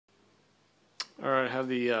Alright, I have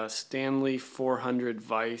the Stanley 400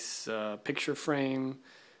 vise picture frame,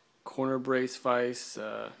 corner brace vise.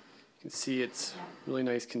 You can see it's really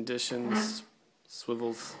nice conditions,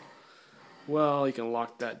 swivels well. You can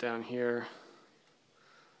lock that down here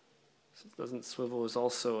so it doesn't swivel. There's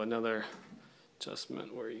also another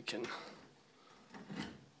adjustment where you can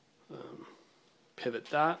pivot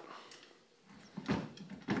that.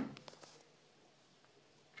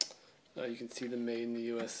 You can see the made in the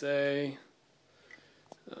USA.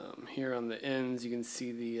 Here on the ends you can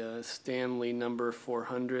see the Stanley number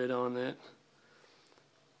 400 on it.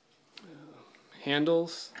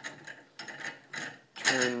 Handles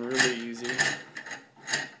turn really easy.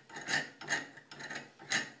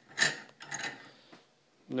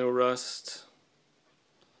 No rust.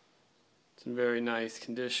 It's in very nice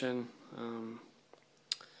condition.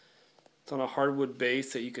 It's on a hardwood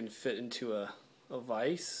base that you can fit into a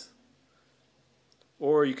vise,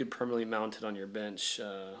 or you could permanently mount it on your bench,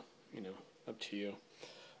 up to you.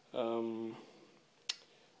 I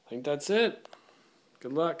think that's it.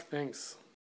 Good luck. Thanks.